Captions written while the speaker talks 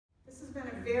been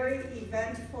a very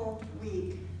eventful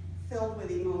week filled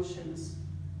with emotions.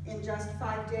 In just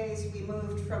 5 days, we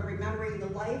moved from remembering the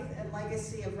life and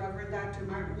legacy of Reverend Dr.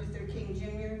 Martin Luther King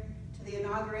Jr. to the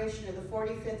inauguration of the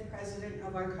 45th President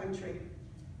of our country.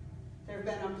 There have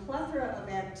been a plethora of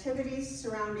activities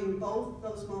surrounding both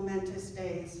those momentous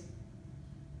days.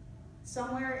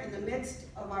 Somewhere in the midst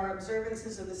of our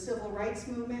observances of the Civil Rights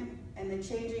Movement and the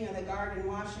changing of the guard in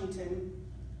Washington,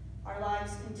 our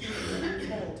lives continue to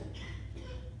unfold.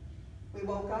 We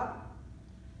woke up,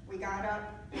 we got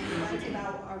up, and we went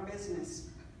about our business.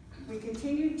 We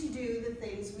continued to do the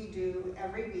things we do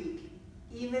every week,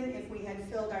 even if we had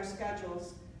filled our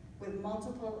schedules with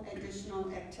multiple additional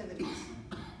activities.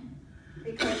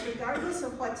 Because regardless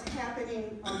of what's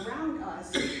happening around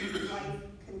us, life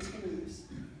continues.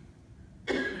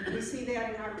 We see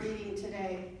that in our reading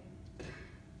today.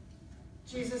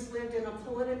 Jesus lived in a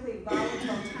politically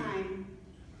volatile time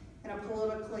in a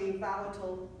politically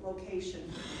volatile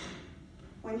location.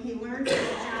 When he learned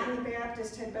that John the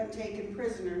Baptist had been taken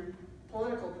prisoner,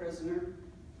 political prisoner,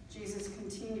 Jesus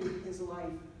continued his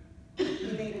life.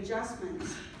 He made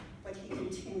adjustments, but he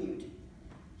continued.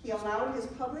 He allowed his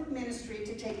public ministry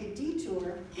to take a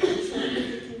detour so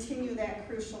he could continue that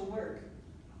crucial work.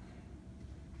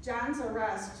 John's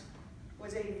arrest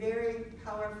was a very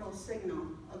powerful signal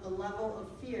of the level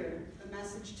of fear the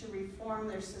message to reform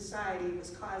their society was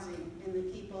causing in the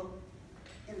people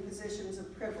in positions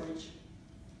of privilege.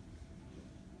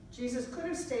 Jesus could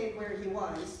have stayed where he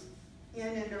was, in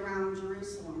and around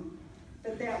Jerusalem,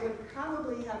 but that would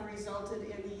probably have resulted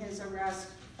in his arrest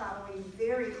following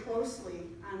very closely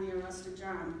on the arrest of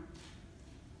John.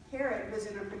 Herod was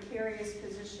in a precarious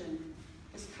position.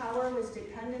 His power was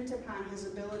dependent upon his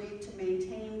ability to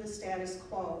maintain the status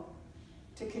quo,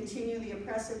 to continue the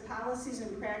oppressive policies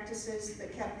and practices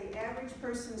that kept the average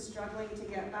person struggling to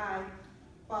get by,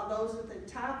 while those at the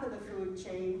top of the food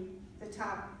chain, the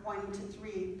top 1% to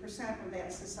 3% of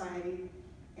that society,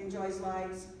 enjoys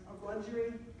lives of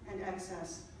luxury and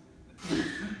excess.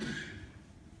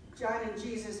 John and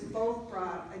Jesus both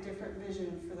brought a different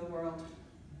vision for the world.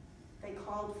 They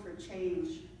called for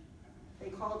change. They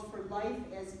called for life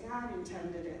as God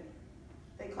intended it.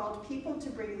 They called people to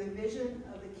bring the vision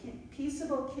of the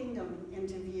peaceable kingdom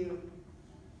into view.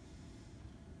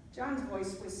 John's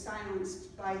voice was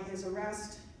silenced by his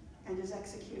arrest and his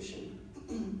execution.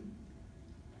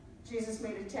 Jesus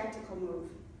made a tactical move,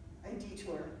 a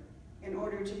detour, in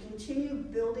order to continue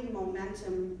building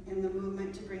momentum in the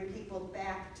movement to bring people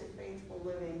back to faithful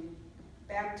living,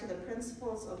 back to the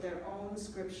principles of their own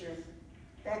scripture,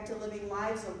 back to living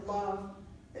lives of love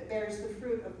that bears the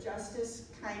fruit of justice,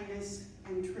 kindness,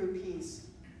 and true peace.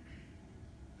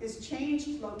 His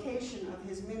changed location of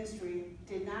his ministry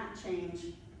did not change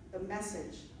the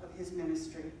message of his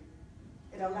ministry.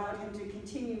 It allowed him to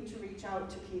continue to reach out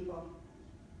to people.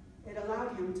 It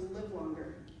allowed him to live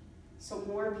longer, so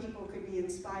more people could be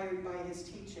inspired by his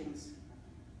teachings.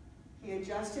 He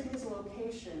adjusted his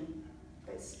location,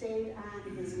 but stayed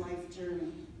on his life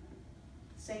journey.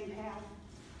 Same path,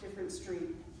 different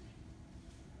street.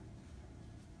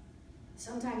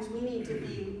 Sometimes we need to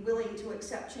be willing to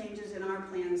accept changes in our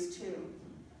plans too.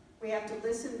 We have to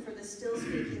listen for the still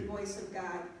speaking voice of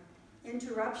God.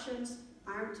 Interruptions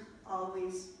aren't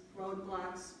always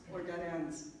roadblocks or dead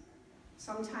ends.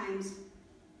 Sometimes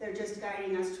they're just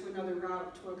guiding us to another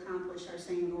route to accomplish our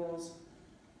same goals.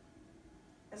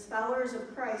 As followers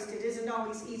of Christ, it isn't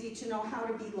always easy to know how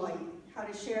to be light, how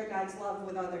to share God's love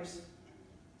with others.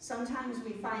 Sometimes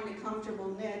we find a comfortable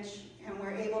niche and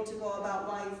we're able to go about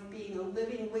life being a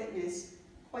living witness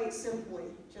quite simply,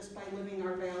 just by living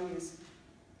our values.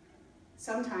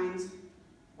 Sometimes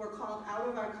we're called out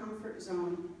of our comfort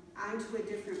zone onto a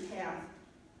different path.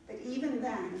 But even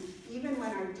then, even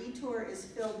when our detour is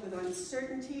filled with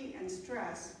uncertainty and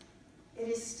stress, it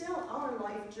is still our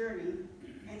life journey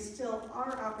and still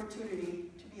our opportunity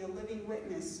to be a living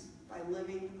witness by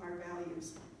living our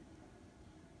values.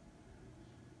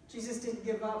 Jesus didn't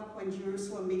give up when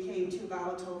Jerusalem became too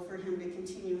volatile for him to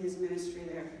continue his ministry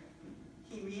there.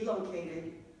 He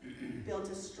relocated, built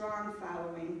a strong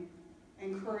following,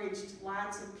 encouraged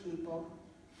lots of people,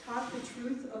 taught the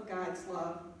truth of God's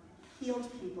love, healed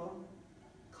people,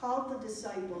 called the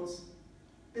disciples,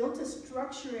 built a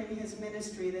structure in his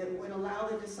ministry that would allow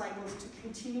the disciples to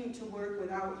continue to work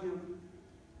without him,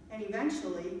 and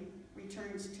eventually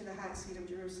returns to the hot seat of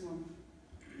Jerusalem.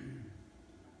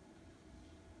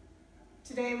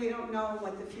 Today, we don't know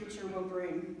what the future will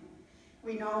bring.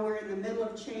 We know we're in the middle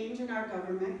of change in our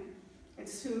government.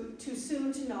 It's too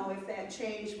soon to know if that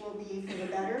change will be for the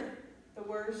better, the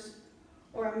worse,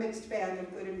 or a mixed bag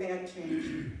of good and bad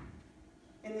change.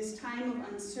 In this time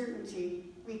of uncertainty,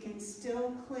 we can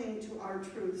still cling to our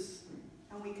truths,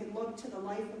 and we can look to the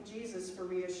life of Jesus for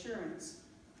reassurance.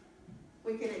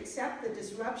 We can accept the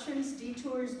disruptions,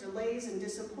 detours, delays, and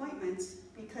disappointments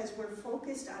because we're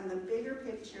focused on the bigger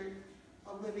picture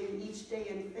of living each day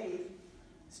in faith,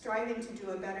 striving to do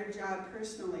a better job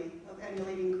personally of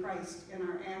emulating Christ in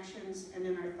our actions and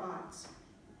in our thoughts.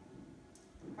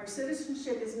 Our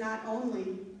citizenship is not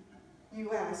only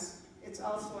U.S., it's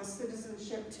also a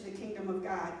citizenship to the kingdom of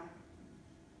God.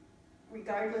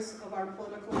 Regardless of our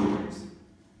political leaders,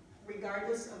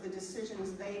 regardless of the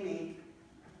decisions they make,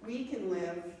 we can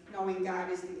live knowing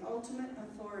God is the ultimate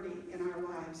authority in our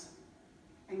lives,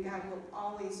 and God will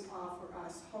always offer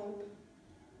us hope,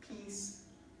 peace,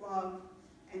 love,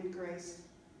 and grace.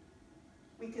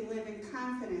 We can live in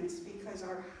confidence because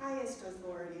our highest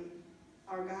authority,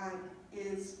 our God,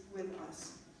 is with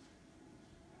us.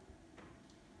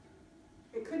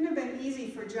 It couldn't have been easy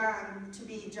for John to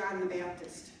be John the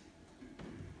Baptist.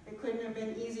 It couldn't have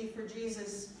been easy for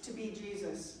Jesus to be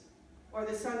Jesus, or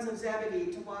the sons of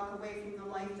Zebedee to walk away from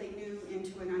the life they knew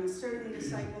into an uncertain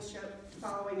discipleship,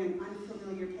 following an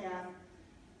unfamiliar path,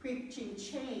 preaching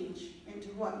change into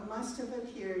what must have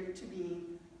appeared to be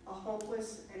a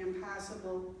hopeless and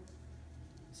impossible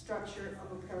structure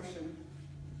of oppression.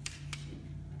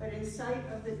 But in spite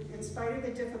of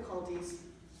the difficulties,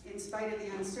 in spite of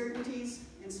the uncertainties,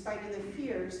 in spite of the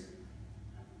fears,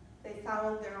 they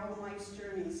followed their own life's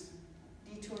journeys,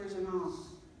 detours and all.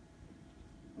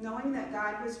 Knowing that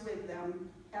God was with them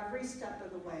every step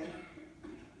of the way,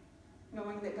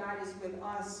 knowing that God is with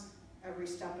us every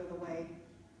step of the way,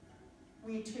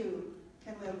 we too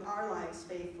can live our lives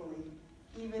faithfully,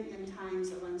 even in times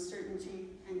of uncertainty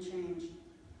and change.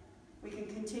 We can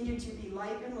continue to be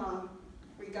light and love,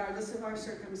 regardless of our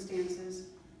circumstances,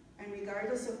 and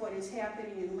regardless of what is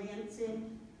happening in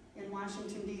Lansing, in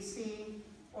Washington, D.C.,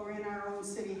 or in our own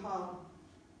City Hall.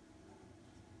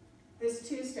 This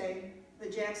Tuesday, the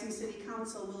Jackson City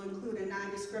Council will include a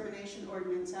non-discrimination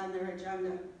ordinance on their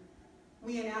agenda.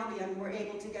 We in Albion were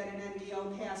able to get an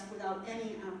NDO passed without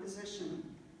any opposition.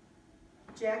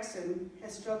 Jackson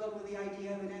has struggled with the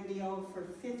idea of an NDO for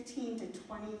 15 to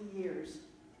 20 years.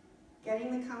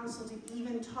 Getting the council to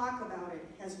even talk about it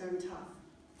has been tough.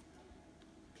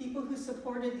 People who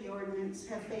supported the ordinance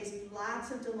have faced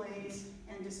lots of delays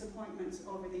and disappointments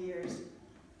over the years.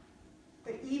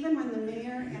 But even when the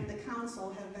mayor and the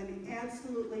council have been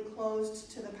absolutely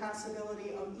closed to the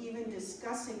possibility of even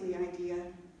discussing the idea,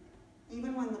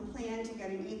 even when the plan to get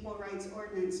an equal rights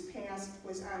ordinance passed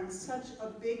was on such a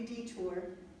big detour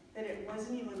that it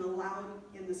wasn't even allowed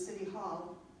in the City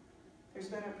Hall, there's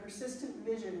been a persistent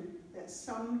vision that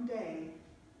someday,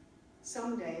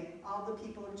 all the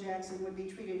people of Jackson would be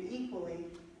treated equally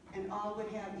and all would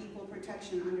have equal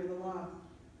protection under the law.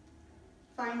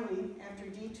 Finally, after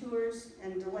detours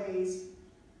and delays,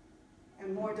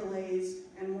 and more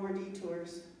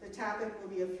detours, the topic will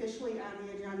be officially on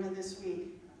the agenda this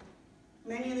week.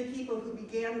 Many of the people who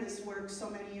began this work so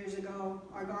many years ago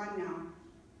are gone now.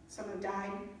 Some have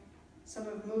died, some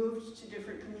have moved to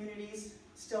different communities,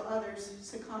 still others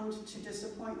succumbed to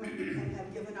disappointment and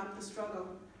have given up the struggle.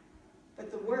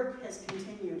 But the work has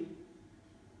continued.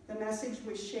 The message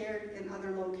was shared in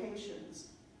other locations,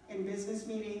 in business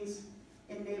meetings,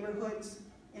 in neighborhoods,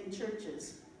 in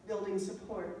churches, building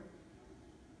support.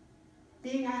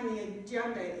 Being on the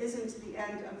agenda isn't the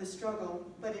end of the struggle,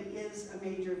 but it is a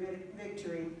major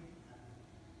victory.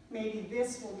 Maybe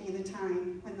this will be the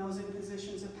time when those in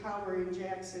positions of power in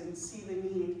Jackson see the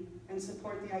need and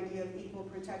support the idea of equal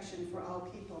protection for all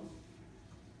people.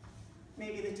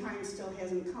 Maybe the time still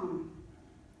hasn't come.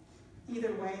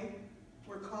 Either way,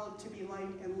 we're called to be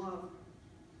light and love.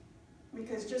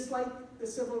 Because just like the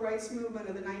civil rights movement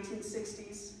of the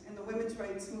 1960s and the women's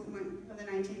rights movement of the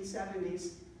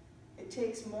 1970s, it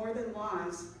takes more than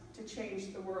laws to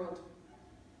change the world.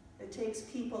 It takes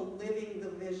people living the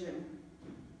vision.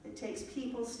 It takes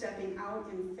people stepping out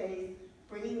in faith,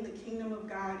 bringing the kingdom of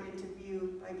God into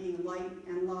view by being light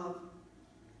and love.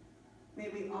 May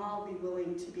we all be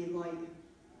willing to be light,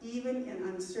 even in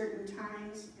uncertain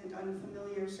times and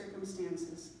unfamiliar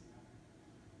circumstances.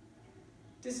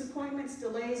 Disappointments,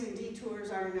 delays, and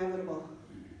detours are inevitable,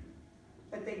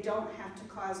 but they don't have to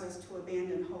cause us to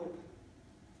abandon hope.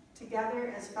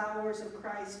 Together, as followers of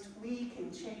Christ, we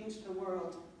can change the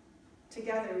world.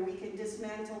 Together, we can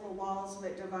dismantle the walls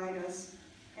that divide us,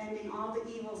 ending all the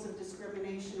evils of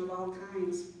discrimination of all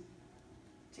kinds.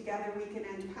 Together, we can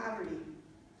end poverty.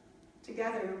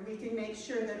 Together, we can make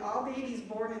sure that all babies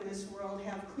born in this world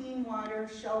have clean water,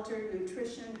 shelter,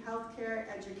 nutrition, health care,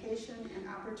 education, and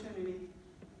opportunity.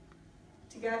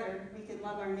 Together, we can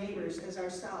love our neighbors as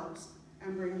ourselves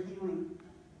and bring healing.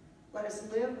 Let us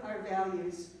live our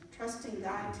values, trusting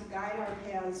God to guide our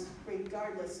paths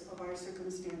regardless of our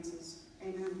circumstances.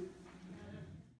 Amen.